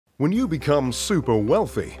When you become super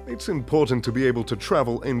wealthy, it's important to be able to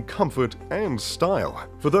travel in comfort and style.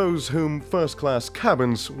 For those whom first-class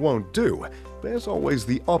cabins won't do, there's always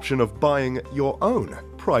the option of buying your own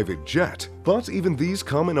private jet. But even these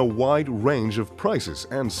come in a wide range of prices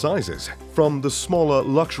and sizes. From the smaller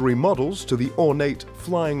luxury models to the ornate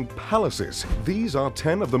flying palaces, these are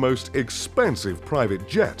 10 of the most expensive private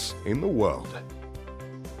jets in the world.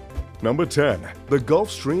 Number 10. The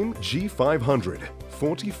Gulfstream G500,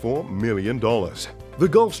 $44 million. The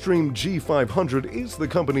Gulfstream G500 is the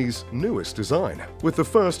company's newest design, with the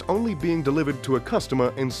first only being delivered to a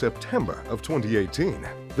customer in September of 2018.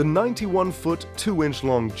 The 91-foot, 2-inch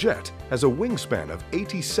long jet has a wingspan of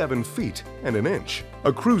 87 feet and an inch,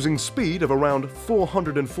 a cruising speed of around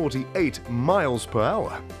 448 miles per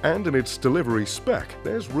hour, and in its delivery spec,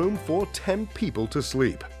 there's room for 10 people to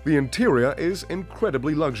sleep. The interior is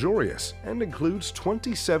incredibly luxurious and includes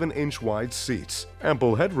 27-inch wide seats,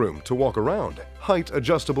 ample headroom to walk around,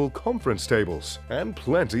 height-adjustable conference tables, and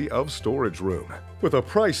plenty of storage room. With a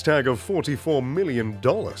price tag of $44 million,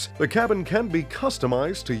 the cabin can be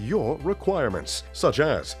customized to your requirements, such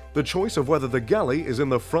as the choice of whether the galley is in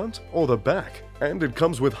the front or the back. And it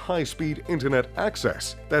comes with high-speed internet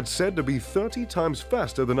access that's said to be 30 times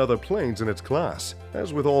faster than other planes in its class.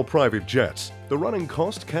 As with all private jets, the running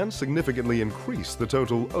cost can significantly increase the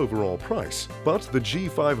total overall price, but the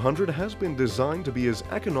G500 has been designed to be as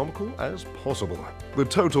economical as possible. The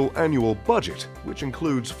total annual budget, which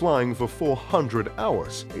includes flying for 400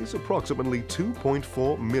 hours, is approximately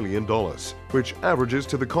 $2.4 million, which averages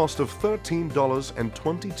to the cost of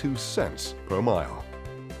 $13.22 per mile.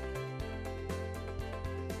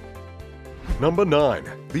 Number 9.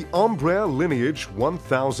 The Embraer Lineage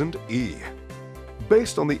 1000E.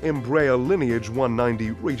 Based on the Embraer Lineage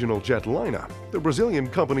 190 regional jetliner, the Brazilian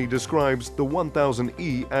company describes the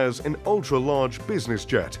 1000E as an ultra-large business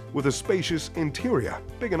jet with a spacious interior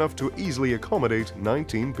big enough to easily accommodate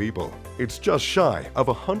 19 people. It's just shy of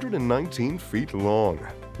 119 feet long,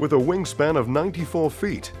 with a wingspan of 94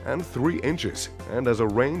 feet and 3 inches, and has a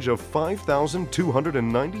range of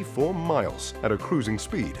 5,294 miles at a cruising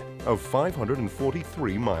speed of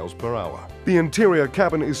 543 miles per hour. The interior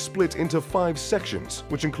cabin is split into 5 sections,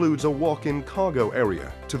 which includes a walk-in cargo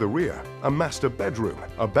area to the rear, a master bedroom,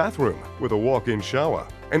 a bathroom with a walk-in shower,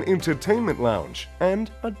 an entertainment lounge,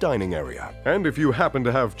 and a dining area. And if you happen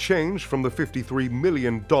to have change from the $53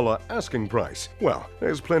 million asking price, well,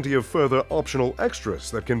 there's plenty of further optional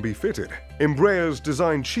extras that can be fitted. Embraer's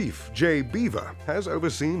design chief, Jay Beaver, has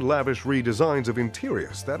overseen lavish redesigns of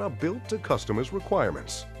interiors that are built to customers'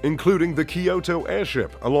 requirements, including the Kyoto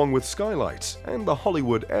airship along with skylights, and the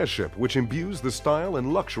Hollywood airship, which imbues the style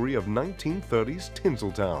and luxury of 1930s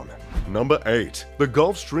Tinseltown. Number 8. The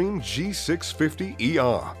Gulfstream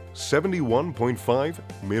G650ER,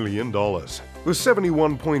 $71.5 million. The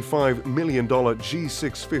 $71.5 million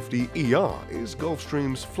G650ER is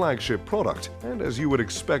Gulfstream's flagship product, and as you would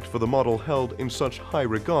expect for the model held in such high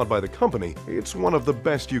regard by the company, it's one of the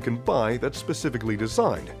best you can buy that's specifically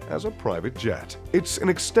designed as a private jet. It's an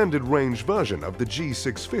extended range version of the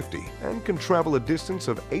G650 and can travel a distance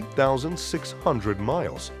of 8,600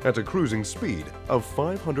 miles at a cruising speed of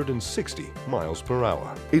 560 miles per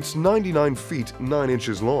hour. It's 99 feet 9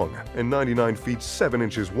 inches long and 99 feet 7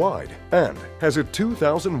 inches wide, and has a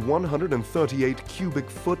 2,138 cubic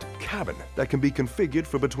foot cabin that can be configured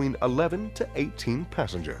for between 11 to 18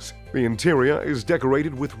 passengers. The interior is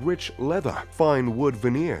decorated with rich leather, fine wood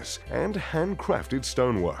veneers, and handcrafted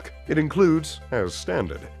stonework. It includes, as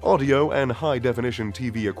standard, audio and high-definition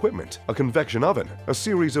TV equipment, a convection oven, a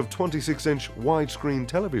series of 26-inch widescreen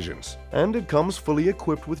televisions, and it comes fully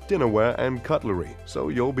equipped with dinnerware and cutlery, so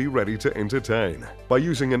you'll be ready to entertain. By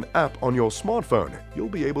using an app on your smartphone, you'll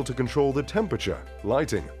be able to control the temperature,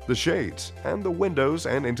 lighting, the shades, and the windows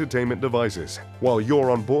and entertainment devices, while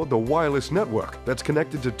you're on board the wireless network that's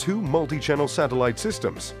connected to 2 multi-channel satellite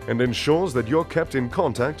systems and ensures that you're kept in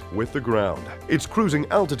contact with the ground. Its cruising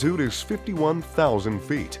altitude is 51,000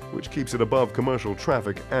 feet, which keeps it above commercial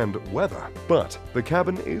traffic and weather. But the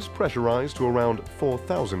cabin is pressurized to around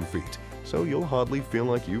 4,000 feet, so you'll hardly feel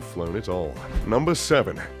like you've flown it all. Number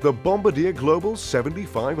 7. The Bombardier Global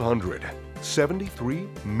 7500.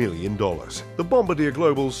 $73 million. The Bombardier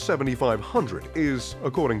Global 7500 is,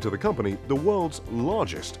 according to the company, the world's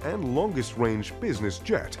largest and longest-range business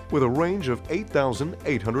jet, with a range of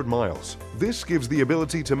 8,800 miles. This gives the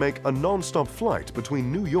ability to make a non-stop flight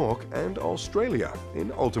between New York and Australia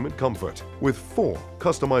in ultimate comfort, with 4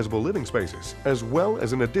 customizable living spaces, as well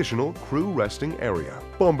as an additional crew resting area.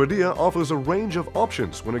 Bombardier offers a range of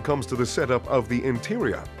options when it comes to the setup of the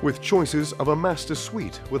interior, with choices of a master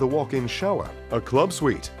suite with a walk-in shower shower, a club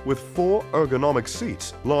suite with 4 ergonomic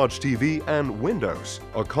seats, large TV and windows,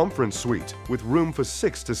 a conference suite with room for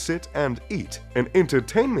 6 to sit and eat, an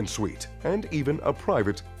entertainment suite, and even a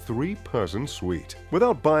private 3-person suite.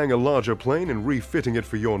 Without buying a larger plane and refitting it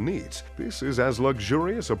for your needs, this is as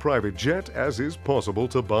luxurious a private jet as is possible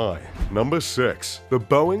to buy. Number 6. The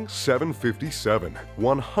Boeing 757,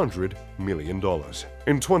 $100 million.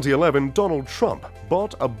 In 2011, Donald Trump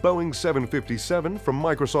bought a Boeing 757 from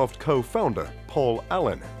Microsoft co-founder Paul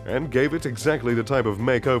Allen and gave it exactly the type of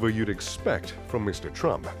makeover you'd expect from Mr.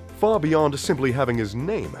 Trump. Far beyond simply having his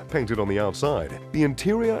name painted on the outside, the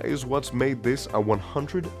interior is what's made this a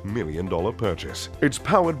 $100 million purchase. It's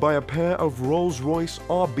powered by a pair of Rolls-Royce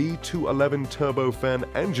RB211 turbofan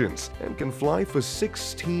engines and can fly for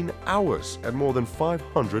 16 hours at more than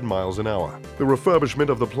 500 miles an hour. The refurbishment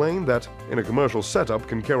of the plane that, in a commercial setup,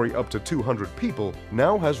 can carry up to 200 people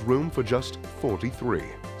now has room for just 43.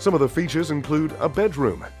 Some of the features include a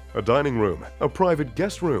bedroom, a dining room, a private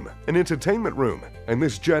guest room, an entertainment room, and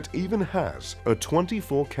this jet even has a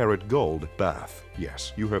 24-karat gold bath.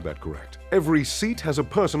 Yes, you heard that correct. Every seat has a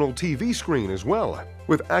personal TV screen as well,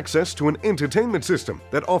 with access to an entertainment system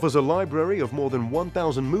that offers a library of more than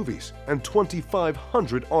 1,000 movies and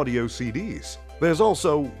 2,500 audio CDs. There's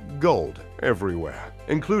also gold everywhere,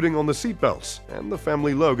 including on the seatbelts, and the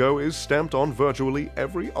family logo is stamped on virtually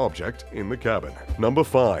every object in the cabin. Number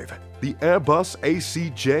 5. The Airbus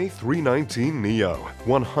ACJ319neo,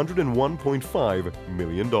 $101.5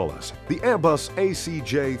 million. The Airbus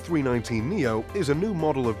ACJ319neo is a new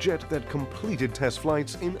model of jet that completed test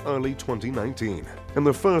flights in early 2019, and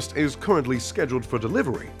the first is currently scheduled for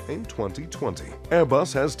delivery in 2020.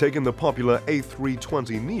 Airbus has taken the popular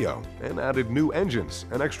A320neo and added new engines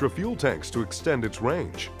and extra fuel tanks to extend its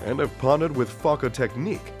range, and have partnered with Fokker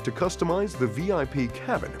Technique to customize the VIP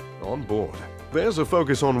cabin on board. There's a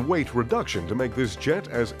focus on weight reduction to make this jet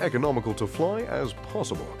as economical to fly as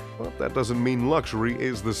possible, but that doesn't mean luxury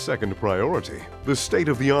is the second priority. The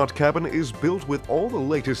state-of-the-art cabin is built with all the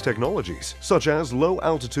latest technologies, such as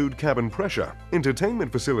low-altitude cabin pressure,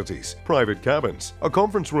 entertainment facilities, private cabins, a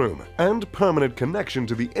conference room, and permanent connection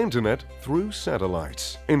to the internet through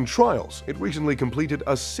satellites. In trials, it recently completed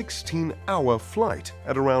a 16-hour flight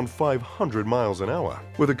at around 500 miles an hour,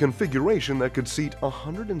 with a configuration that could seat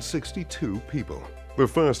 162 people. The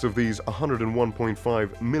first of these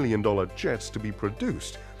 $101.5 million jets to be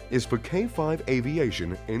produced is for K5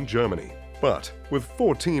 Aviation in Germany. But with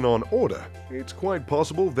 14 on order, it's quite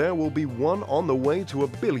possible there will be one on the way to a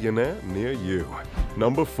billionaire near you.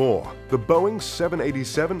 Number 4. The Boeing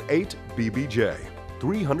 787-8 BBJ,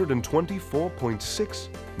 $324.6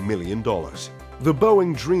 million. The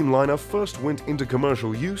Boeing Dreamliner first went into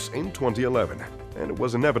commercial use in 2011. And it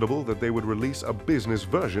was inevitable that they would release a business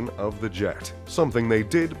version of the jet, something they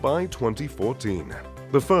did by 2014.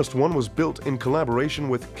 The first one was built in collaboration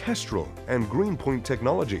with Kestrel and Greenpoint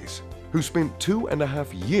Technologies, who spent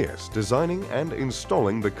 2.5 years designing and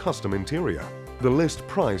installing the custom interior. The list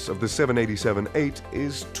price of the 787-8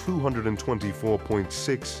 is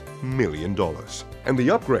 $224.6 million, and the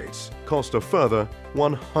upgrades cost a further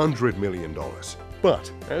 $100 million.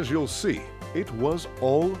 But, as you'll see, it was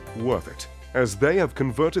all worth it, as they have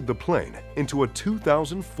converted the plane into a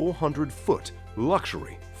 2,400-foot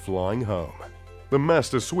luxury flying home. The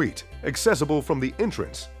Master Suite, accessible from the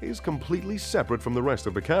entrance, is completely separate from the rest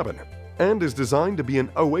of the cabin and is designed to be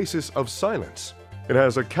an oasis of silence. It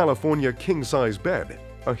has a California king-size bed,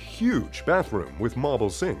 a huge bathroom with marble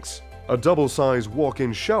sinks, a double-size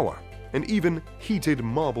walk-in shower, and even heated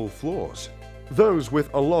marble floors. Those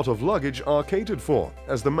with a lot of luggage are catered for,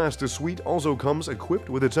 as the Master Suite also comes equipped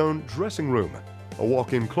with its own dressing room, a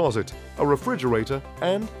walk-in closet, a refrigerator,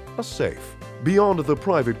 and a safe. Beyond the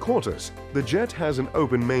private quarters, the jet has an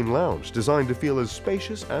open main lounge designed to feel as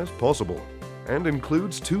spacious as possible, and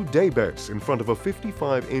includes 2 daybeds in front of a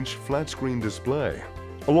 55-inch flat-screen display,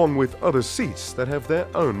 along with other seats that have their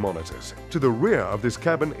own monitors. To the rear of this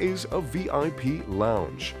cabin is a VIP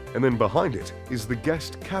lounge, and then behind it is the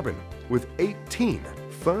guest cabin, with 18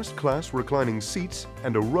 first-class reclining seats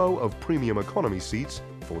and a row of premium economy seats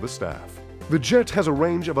for the staff. The jet has a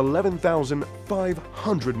range of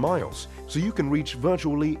 11,500 miles, so you can reach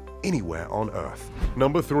virtually anywhere on Earth.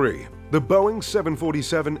 Number 3. The Boeing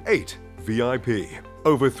 747-8 VIP,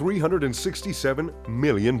 over $367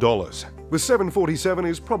 million. The 747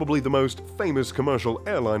 is probably the most famous commercial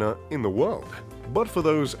airliner in the world, but for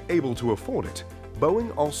those able to afford it,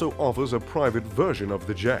 Boeing also offers a private version of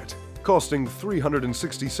the jet, costing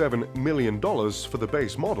 $367 million for the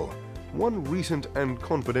base model. One recent and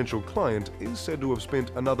confidential client is said to have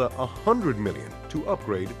spent another $100 million to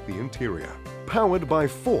upgrade the interior. Powered by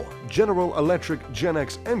 4 General Electric Gen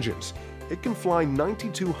X engines, it can fly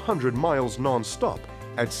 9,200 miles non-stop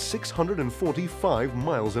at 645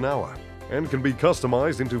 miles an hour and can be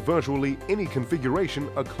customized into virtually any configuration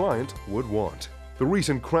a client would want. The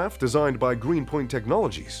recent craft, designed by Greenpoint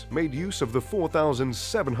Technologies, made use of the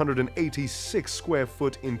 4,786 square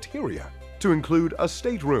foot interior to include a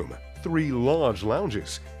stateroom, 3 large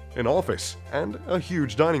lounges, an office, and a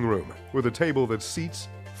huge dining room with a table that seats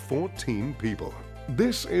 14 people.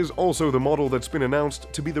 This is also the model that's been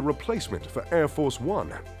announced to be the replacement for Air Force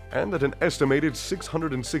One, and at an estimated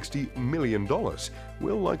 $660 million,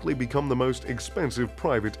 will likely become the most expensive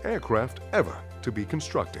private aircraft ever to be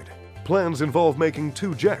constructed. Plans involve making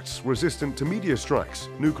 2 jets resistant to meteor strikes,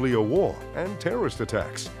 nuclear war, and terrorist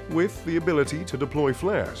attacks, with the ability to deploy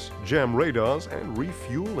flares, jam radars, and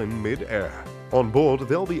refuel in mid-air. On board,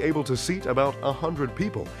 they'll be able to seat about 100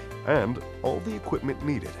 people and all the equipment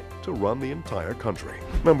needed to run the entire country.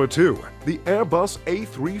 Number 2. The Airbus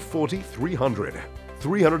A340-300,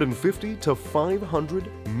 $350 to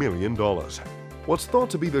 $500 million. What's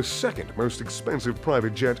thought to be the second most expensive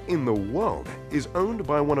private jet in the world is owned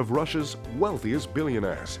by one of Russia's wealthiest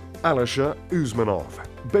billionaires, Alisher Usmanov.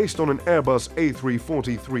 Based on an Airbus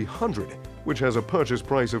A340-300, which has a purchase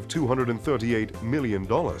price of $238 million,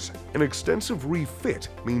 an extensive refit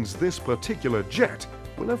means this particular jet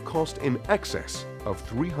will have cost in excess of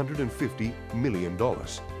 $350 million,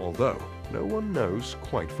 although no one knows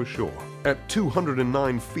quite for sure. At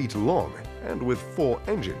 209 feet long and with 4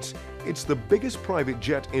 engines, it's the biggest private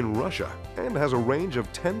jet in Russia and has a range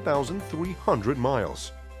of 10,300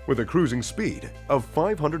 miles, with a cruising speed of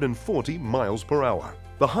 540 miles per hour.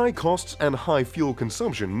 The high costs and high fuel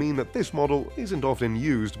consumption mean that this model isn't often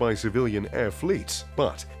used by civilian air fleets,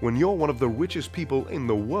 but when you're one of the richest people in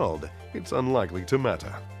the world, it's unlikely to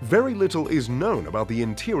matter. Very little is known about the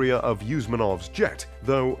interior of Usmanov's jet,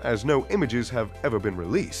 though as no images have ever been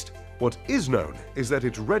released. What is known is that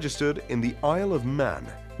it's registered in the Isle of Man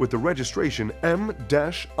with the registration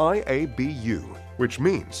M-IABU, which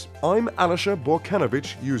means I'm Alisher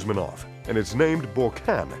Borkanovich Usmanov, and it's named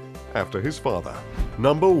Borkan after his father.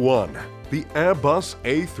 Number 1. The Airbus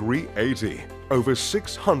A380, over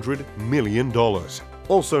 $600 million.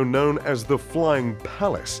 Also known as the Flying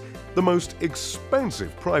Palace, the most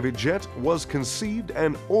expensive private jet was conceived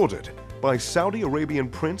and ordered by Saudi Arabian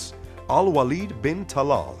Prince Al-Walid bin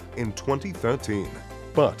Talal in 2013.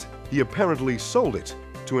 But he apparently sold it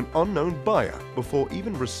to an unknown buyer before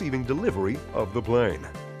even receiving delivery of the plane.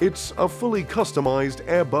 It's a fully customized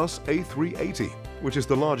Airbus A380, which is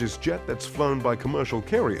the largest jet that's flown by commercial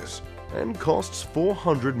carriers and costs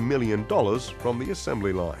 $400 million from the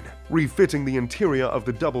assembly line. Refitting the interior of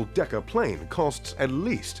the double-decker plane costs at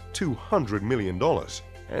least $200 million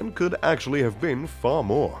and could actually have been far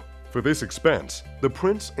more. For this expense, the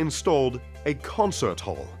prince installed a concert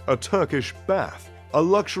hall, a Turkish bath, a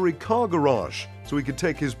luxury car garage so he could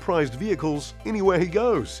take his prized vehicles anywhere he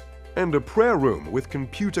goes, and a prayer room with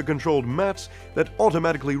computer-controlled mats that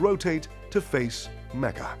automatically rotate to face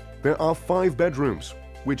Mecca. There are 5 bedrooms,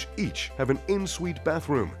 which each have an in-suite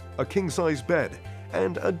bathroom, a king-size bed,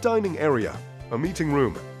 and a dining area, a meeting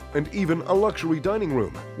room, and even a luxury dining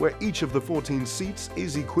room where each of the 14 seats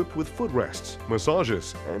is equipped with footrests,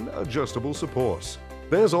 massages, and adjustable supports.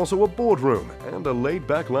 There's also a boardroom and a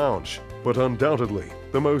laid-back lounge. But undoubtedly,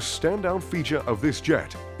 the most standout feature of this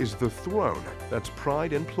jet is the throne that's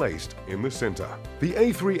pried and placed in the center. The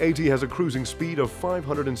A380 has a cruising speed of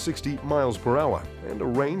 560 miles per hour and a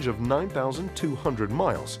range of 9,200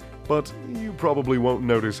 miles, but you probably won't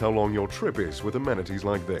notice how long your trip is with amenities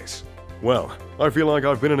like this. Well, I feel like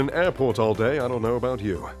I've been in an airport all day, I don't know about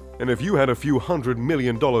you. And if you had a few $100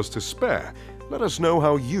 million to spare, let us know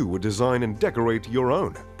how you would design and decorate your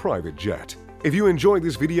own private jet. If you enjoyed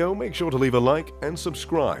this video, make sure to leave a like and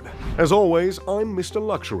subscribe. As always, I'm Mr.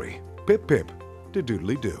 Luxury. Pip pip, de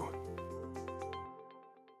doodly doo.